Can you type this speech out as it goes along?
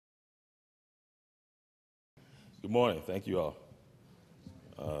Good morning. Thank you all.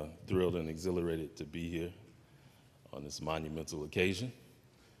 Thrilled and exhilarated to be here on this monumental occasion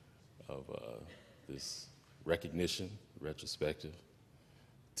of this recognition, retrospective.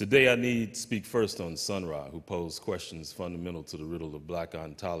 Today I need to speak first on Sun Ra, who posed questions fundamental to the riddle of black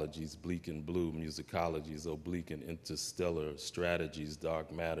ontologies, bleak and blue musicologies, oblique and interstellar strategies,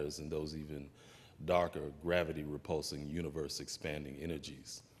 dark matters, and those even darker, gravity-repulsing, universe-expanding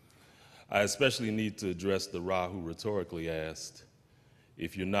energies. I especially need to address the Ra who rhetorically asked,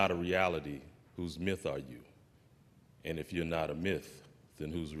 if you're not a reality, whose myth are you? And if you're not a myth,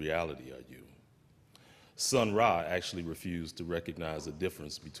 then whose reality are you? Sun Ra actually refused to recognize a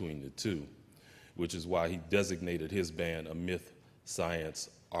difference between the two, which is why he designated his band a myth science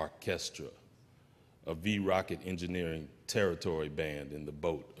orchestra, a V-rocket engineering territory band in the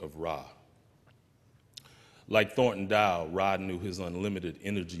boat of Ra. Like Thornton Dial, Ra knew his unlimited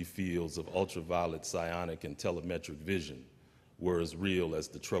energy fields of ultraviolet, psionic, and telemetric vision were as real as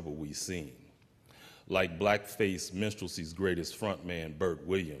the trouble we seen. Like blackface minstrelsy's greatest frontman, Burt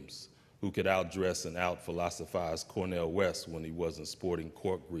Williams, who could outdress and out-philosophize Cornel West when he wasn't sporting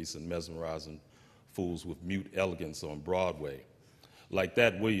cork grease and mesmerizing fools with mute elegance on Broadway. Like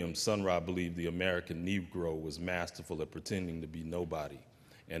that Williams, Sun Ra believed the American Negro was masterful at pretending to be nobody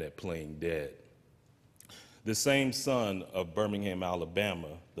and at playing dead. The same son of Birmingham,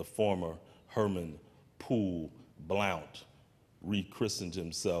 Alabama, the former Herman Poole Blount, rechristened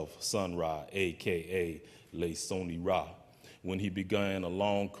himself Sun Ra, AKA Le Soni Ra, when he began a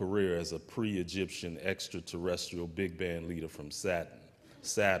long career as a pre-Egyptian extraterrestrial big band leader from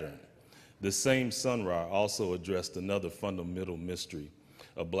Saturn. The same Sun Ra also addressed another fundamental mystery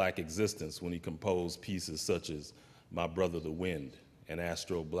of black existence when he composed pieces such as My Brother the Wind and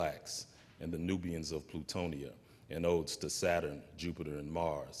Astro Blacks, and the Nubians of Plutonia, and odes to Saturn, Jupiter, and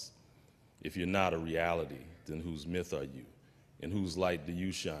Mars. If you're not a reality, then whose myth are you? In whose light do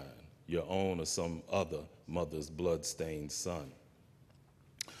you shine? Your own or some other mother's blood-stained son?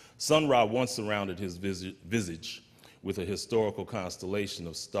 Sun Ra once surrounded his visage with a historical constellation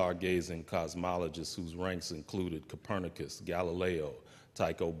of stargazing cosmologists whose ranks included Copernicus, Galileo,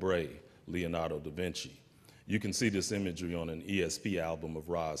 Tycho Brahe, Leonardo da Vinci. You can see this imagery on an ESP album of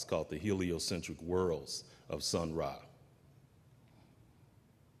Ra's called The Heliocentric Worlds of Sun Ra.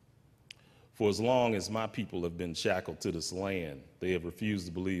 For as long as my people have been shackled to this land, they have refused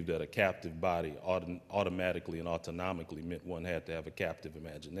to believe that a captive body automatically and autonomically meant one had to have a captive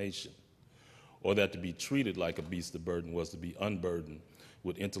imagination, or that to be treated like a beast of burden was to be unburdened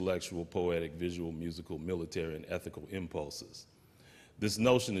with intellectual, poetic, visual, musical, military, and ethical impulses. This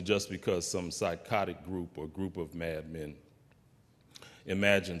notion that just because some psychotic group or group of madmen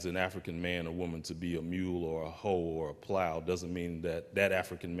imagines an African man or woman to be a mule or a hoe or a plow doesn't mean that that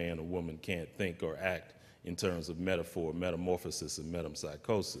African man or woman can't think or act in terms of metaphor, metamorphosis, and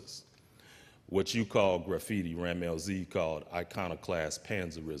metempsychosis. What you call graffiti, Ramel Z called iconoclast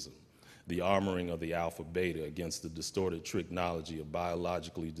panzerism, the armoring of the alpha-beta against the distorted tricknology of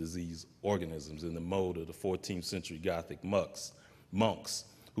biologically diseased organisms in the mode of the 14th century Gothic monks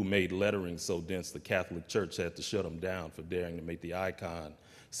who made lettering so dense the Catholic Church had to shut them down for daring to make the icon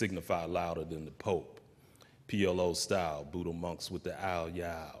signify louder than the Pope. PLO style, Buddha monks with the owl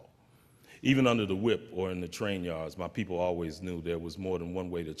yow. Even under the whip or in the train yards, my people always knew there was more than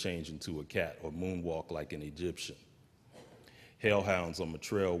one way to change into a cat or moonwalk like an Egyptian. Hellhounds on my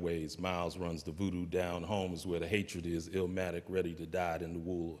trailways, miles runs the voodoo down. Home is where the hatred is, illmatic, ready to dyed in the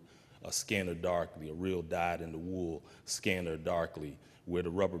wool. A scanner darkly, a real dyed in the wool scanner darkly, where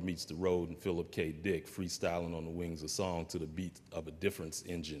the rubber meets the road, and Philip K. Dick freestyling on the wings, a song to the beat of a difference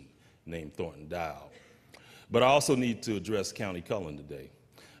engine named Thornton Dial. But I also need to address County Cullen today.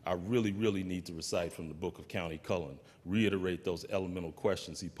 I really need to recite from the book of County Cullen, reiterate those elemental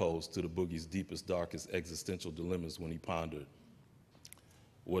questions he posed to the boogie's deepest, darkest existential dilemmas when he pondered,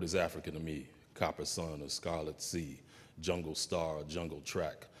 what is Africa to me? Copper sun or scarlet sea, jungle star or jungle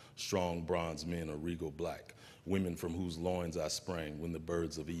track, strong bronze men or regal black, women from whose loins I sprang when the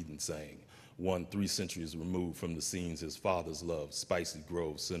birds of Eden sang, one 3 centuries removed from the scenes his fathers loved, spicy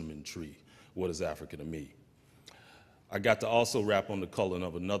grove, cinnamon tree, what is Africa to me? I got to also rap on the Cullen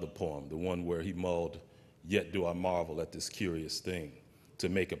of another poem, the one where he mulled, yet do I marvel at this curious thing, to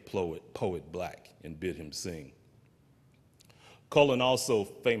make a poet black and bid him sing. Cullen also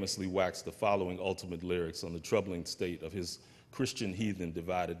famously waxed the following ultimate lyrics on the troubling state of his Christian heathen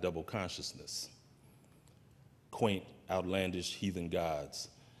divided double consciousness. Quaint, outlandish heathen gods,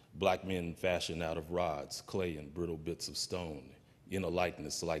 black men fashioned out of rods, clay, and brittle bits of stone, in a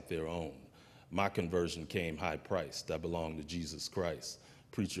likeness like their own. My conversion came high priced. I belong to Jesus Christ,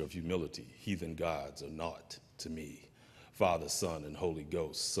 preacher of humility. Heathen gods are naught to me. Father, Son, and Holy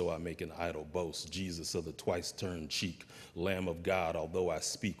Ghost, so I make an idle boast. Jesus of the twice-turned cheek, Lamb of God, although I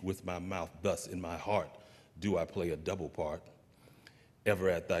speak with my mouth, thus in my heart do I play a double part. Ever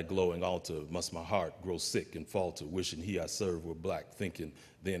at thy glowing altar must my heart grow sick and falter, wishing he I serve were black, thinking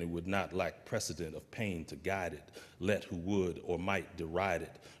then it would not lack precedent of pain to guide it. Let who would or might deride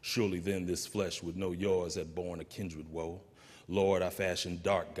it. Surely then this flesh would know yours had borne a kindred woe. Lord, I fashioned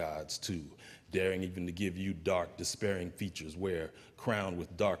dark gods too, daring even to give you dark, despairing features where, crowned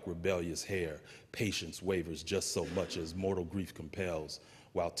with dark, rebellious hair, patience wavers just so much as mortal grief compels,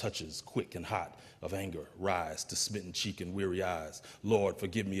 while touches quick and hot of anger rise to smitten cheek and weary eyes. Lord,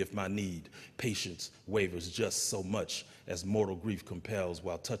 forgive me if my need, patience wavers just so much as mortal grief compels,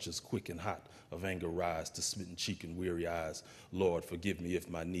 while touches quick and hot of anger rise to smitten cheek and weary eyes. Lord, forgive me if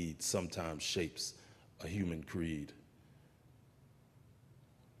my need sometimes shapes a human creed.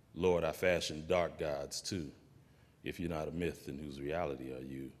 Lord, I fashion dark gods too. If you're not a myth, then whose reality are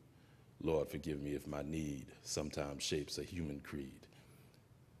you? Lord, forgive me if my need sometimes shapes a human creed.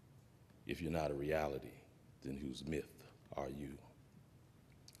 If you're not a reality, then whose myth are you?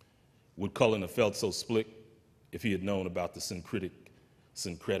 Would Cullen have felt so split if he had known about the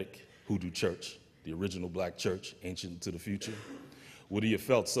syncretic Hoodoo church, the original black church, ancient to the future? Would he have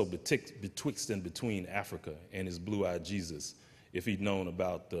felt so betwixt and between Africa and his blue-eyed Jesus if he'd known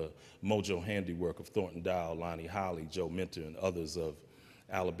about the mojo handiwork of Thornton Dial, Lonnie Holly, Joe Minter, and others of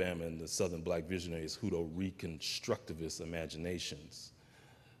Alabama and the Southern Black visionaries' Hoodoo reconstructivist imaginations?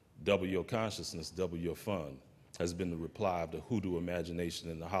 Double your consciousness, double your fun, has been the reply of the Hoodoo imagination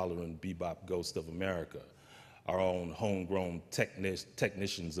and the Hollering Bebop ghost of America, our own homegrown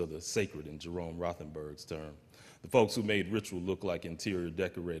technicians of the sacred, in Jerome Rothenberg's term. The folks who made ritual look like interior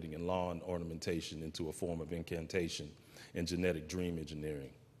decorating and lawn ornamentation into a form of incantation and genetic dream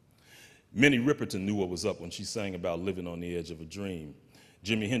engineering. Minnie Riperton knew what was up when she sang about living on the edge of a dream.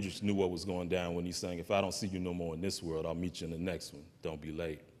 Jimi Hendrix knew what was going down when he sang, "If I don't see you no more in this world, I'll meet you in the next one. Don't be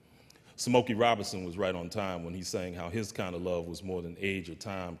late." Smokey Robinson was right on time when he sang how his kind of love was more than age or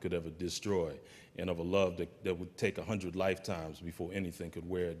time could ever destroy, and of a love that would take 100 lifetimes before anything could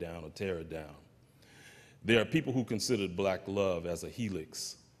wear it down or tear it down. There are people who considered black love as a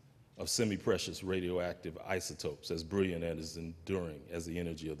helix of semi-precious radioactive isotopes, as brilliant and as enduring as the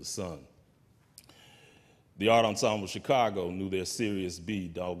energy of the sun. The Art Ensemble Chicago knew their serious B,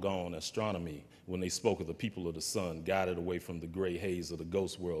 doggone astronomy, when they spoke of the people of the sun, guided away from the gray haze of the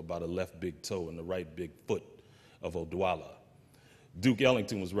ghost world by the left big toe and the right big foot of Odwalla. Duke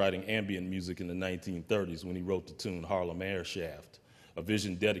Ellington was writing ambient music in the 1930s when he wrote the tune Harlem Air Shaft, a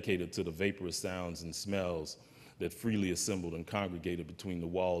vision dedicated to the vaporous sounds and smells that freely assembled and congregated between the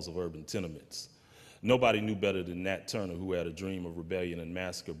walls of urban tenements. Nobody knew better than Nat Turner, who had a dream of rebellion and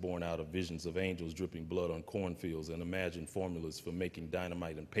massacre born out of visions of angels dripping blood on cornfields and imagined formulas for making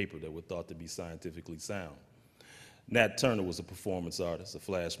dynamite and paper that were thought to be scientifically sound. Nat Turner was a performance artist, a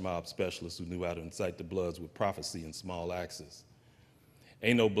flash mob specialist who knew how to incite the bloods with prophecy in small axes.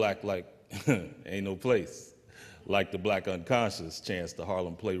 Ain't no black like, ain't no place like the black unconscious, chanced the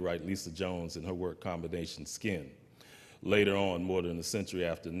Harlem playwright Lisa Jones in her work Combination Skin. Later on, more than a century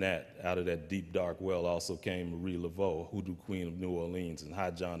after Nat, out of that deep, dark well also came Marie Laveau, Hoodoo Queen of New Orleans, and High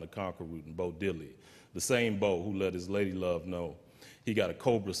John the Conqueror and Bo Diddley, the same Bo who let his lady love know he got a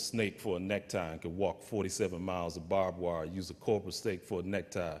cobra snake for a necktie and could walk 47 miles of barbed wire, use a cobra snake for a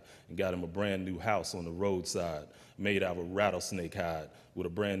necktie, and got him a brand new house on the roadside made out of rattlesnake hide with a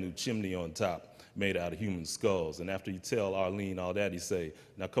brand new chimney on top made out of human skulls. And after you tell Arlene all that, he say,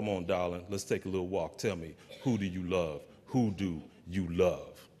 "Now come on, darling, let's take a little walk. Tell me, who do you love? Who do you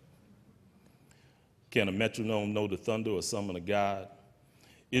love?" Can a metronome know the thunder or summon a god?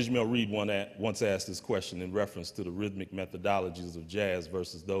 Ishmael Reed once asked this question in reference to the rhythmic methodologies of jazz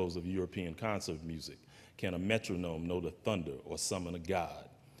versus those of European concert music. Can a metronome know the thunder or summon a god?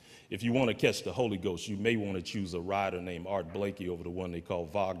 If you want to catch the Holy Ghost, you may want to choose a rider named Art Blakey over the one they call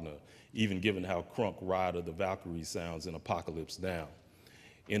Wagner, even given how crunk Rider the Valkyrie sounds in Apocalypse Now.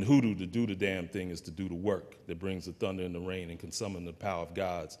 In Hoodoo, to do the damn thing is to do the work that brings the thunder and the rain and can summon the power of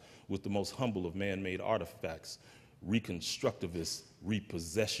gods with the most humble of man-made artifacts, reconstructivists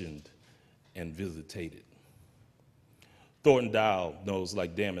repossessioned and visitated. Thornton Dial knows,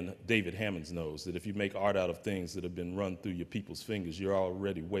 like David Hammons knows, that if you make art out of things that have been run through your people's fingers, you're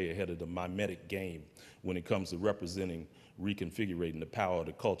already way ahead of the mimetic game when it comes to representing, reconfiguring the power of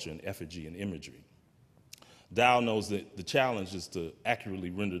the culture in effigy and imagery. Dial knows that the challenge is to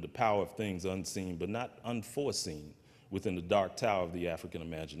accurately render the power of things unseen but not unforeseen within the dark tower of the African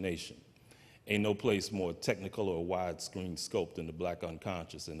imagination. Ain't no place more technical or widescreen scope than the black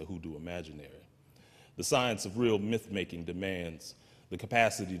unconscious and the Hoodoo imaginary. The science of real myth-making demands the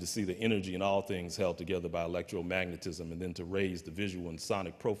capacity to see the energy in all things held together by electromagnetism, and then to raise the visual and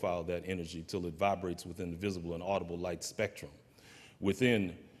sonic profile of that energy till it vibrates within the visible and audible light spectrum.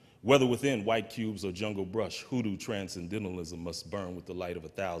 Whether within white cubes or jungle brush, hoodoo transcendentalism must burn with the light of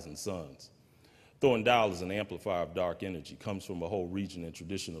 1,000 suns. Thornton Dial is an amplifier of dark energy, comes from a whole region and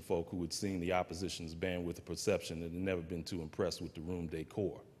tradition of folk who had seen the opposition's bandwidth of perception and had never been too impressed with the room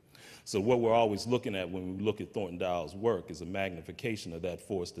decor. So what we're always looking at when we look at Thornton Dial's work is a magnification of that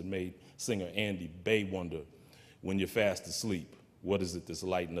force that made singer Andy Bay wonder, when you're fast asleep, what is it that's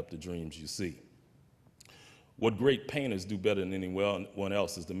lighting up the dreams you see? What great painters do better than anyone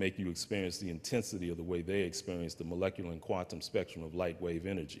else is to make you experience the intensity of the way they experience the molecular and quantum spectrum of light wave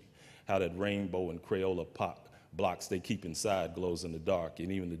energy, how that rainbow and Crayola blocks they keep inside glows in the dark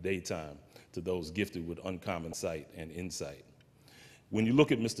and even the daytime to those gifted with uncommon sight and insight. When you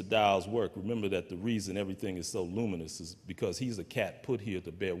look at Mr. Dial's work, remember that the reason everything is so luminous is because he's a cat put here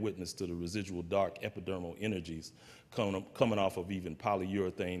to bear witness to the residual dark epidermal energies coming off of even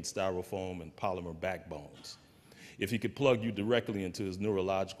polyurethane, styrofoam, and polymer backbones. If he could plug you directly into his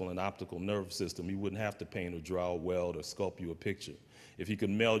neurological and optical nerve system, he wouldn't have to paint or draw, weld, or sculpt you a picture. If he could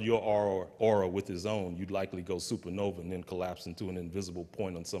meld your aura with his own, you'd likely go supernova and then collapse into an invisible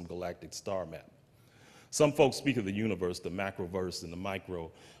point on some galactic star map. Some folks speak of the universe, the macroverse, and the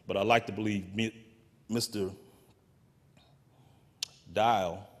micro, but I like to believe Mr.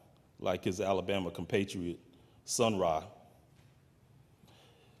 Dial, like his Alabama compatriot Sun Ra,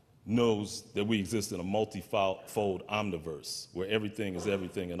 knows that we exist in a multifold omniverse, where everything is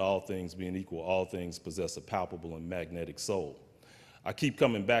everything, and all things being equal, all things possess a palpable and magnetic soul. I keep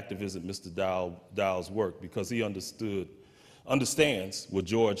coming back to visit Mr. Dial's work because he understands what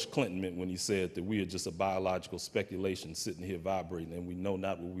George Clinton meant when he said that we are just a biological speculation sitting here vibrating, and we know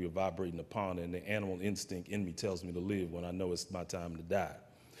not what we are vibrating upon, and the animal instinct in me tells me to live when I know it's my time to die.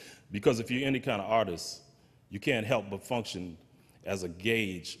 Because if you're any kind of artist, you can't help but function as a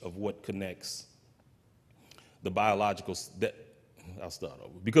gauge of what connects the biological, I'll start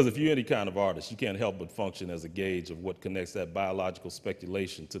over. Because if you're any kind of artist, you can't help but function as a gauge of what connects that biological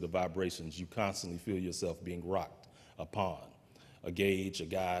speculation to the vibrations you constantly feel yourself being rocked upon. A gauge, a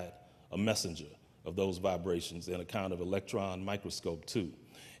guide, a messenger of those vibrations, and a kind of electron microscope too.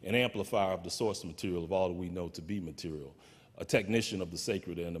 An amplifier of the source material of all that we know to be material. A technician of the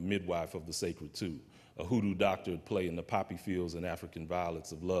sacred and a midwife of the sacred too. A hoodoo doctor at play in the poppy fields and African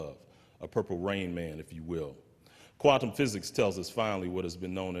violets of love. A purple rain man, if you will. Quantum physics tells us finally what has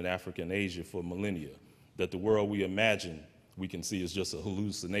been known in Africa and Asia for millennia, that the world we imagine we can see is just a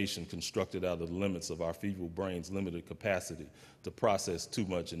hallucination constructed out of the limits of our feeble brain's limited capacity to process too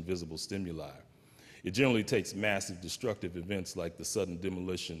much invisible stimuli. It generally takes massive destructive events like the sudden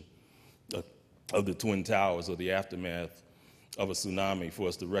demolition of the Twin Towers or the aftermath of a tsunami for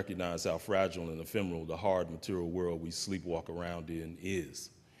us to recognize how fragile and ephemeral the hard material world we sleepwalk around in is.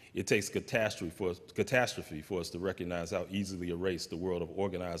 It takes catastrophe for us to recognize how easily erased the world of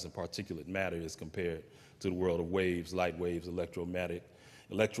organized and particulate matter is compared to the world of waves, light waves, electromagnetic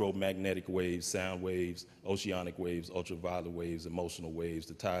waves, sound waves, oceanic waves, ultraviolet waves, emotional waves,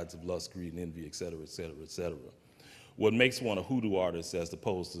 the tides of lust, greed, and envy, et cetera, et cetera, et cetera. What makes one a hoodoo artist as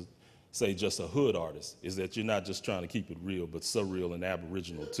opposed to, say, just a hood artist is that you're not just trying to keep it real, but surreal and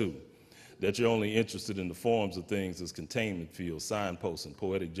aboriginal too. That you're only interested in the forms of things as containment fields, signposts, and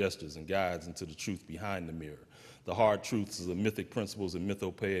poetic gestures and guides into the truth behind the mirror. The hard truths of the mythic principles and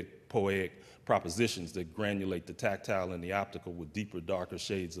mythopoetic propositions that granulate the tactile and the optical with deeper, darker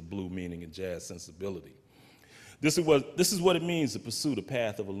shades of blue meaning and jazz sensibility. This is what it means to pursue the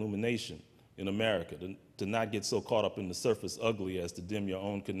path of illumination in America, to not get so caught up in the surface ugly as to dim your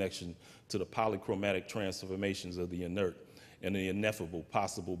own connection to the polychromatic transformations of the inert and the ineffable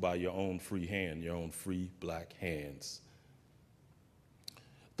possible by your own free hand, your own free black hands.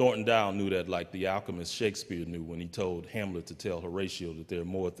 Thornton Dial knew that like the alchemist Shakespeare knew when he told Hamlet to tell Horatio that there are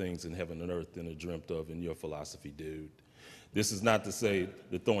more things in heaven and earth than are dreamt of in your philosophy, dude. This is not to say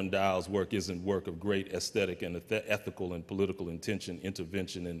that Thornton Dial's work isn't work of great aesthetic and ethical and political intention,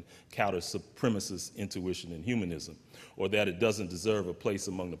 intervention, and counter-supremacist intuition and humanism, or that it doesn't deserve a place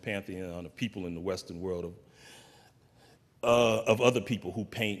among the pantheon of people in the Western world of other people who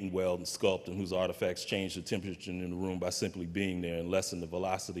paint and weld and sculpt and whose artifacts change the temperature in the room by simply being there and lessen the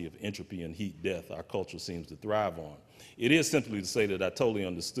velocity of entropy and heat death our culture seems to thrive on. It is simply to say that I totally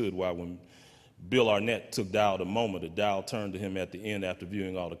understood why when Bill Arnett took Dial the moment, that Dial turned to him at the end after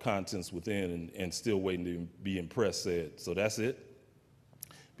viewing all the contents within and still waiting to be impressed, said, "So that's it?"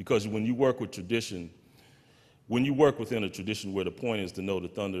 Because when you work with tradition, When you work within a tradition where the point is to know the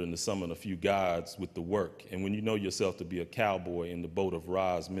thunder and to summon a few gods with the work, and when you know yourself to be a cowboy in the boat of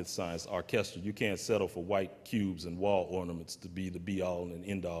Ra's myth science orchestra, you can't settle for white cubes and wall ornaments to be the be-all and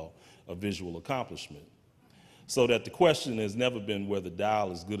end-all of visual accomplishment. So that the question has never been whether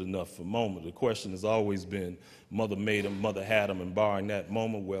Dial is good enough for moment. The question has always been, mother made him, mother had him, and barring that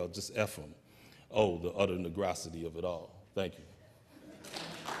moment, well, just F him. Oh, the utter negrosity of it all. Thank you.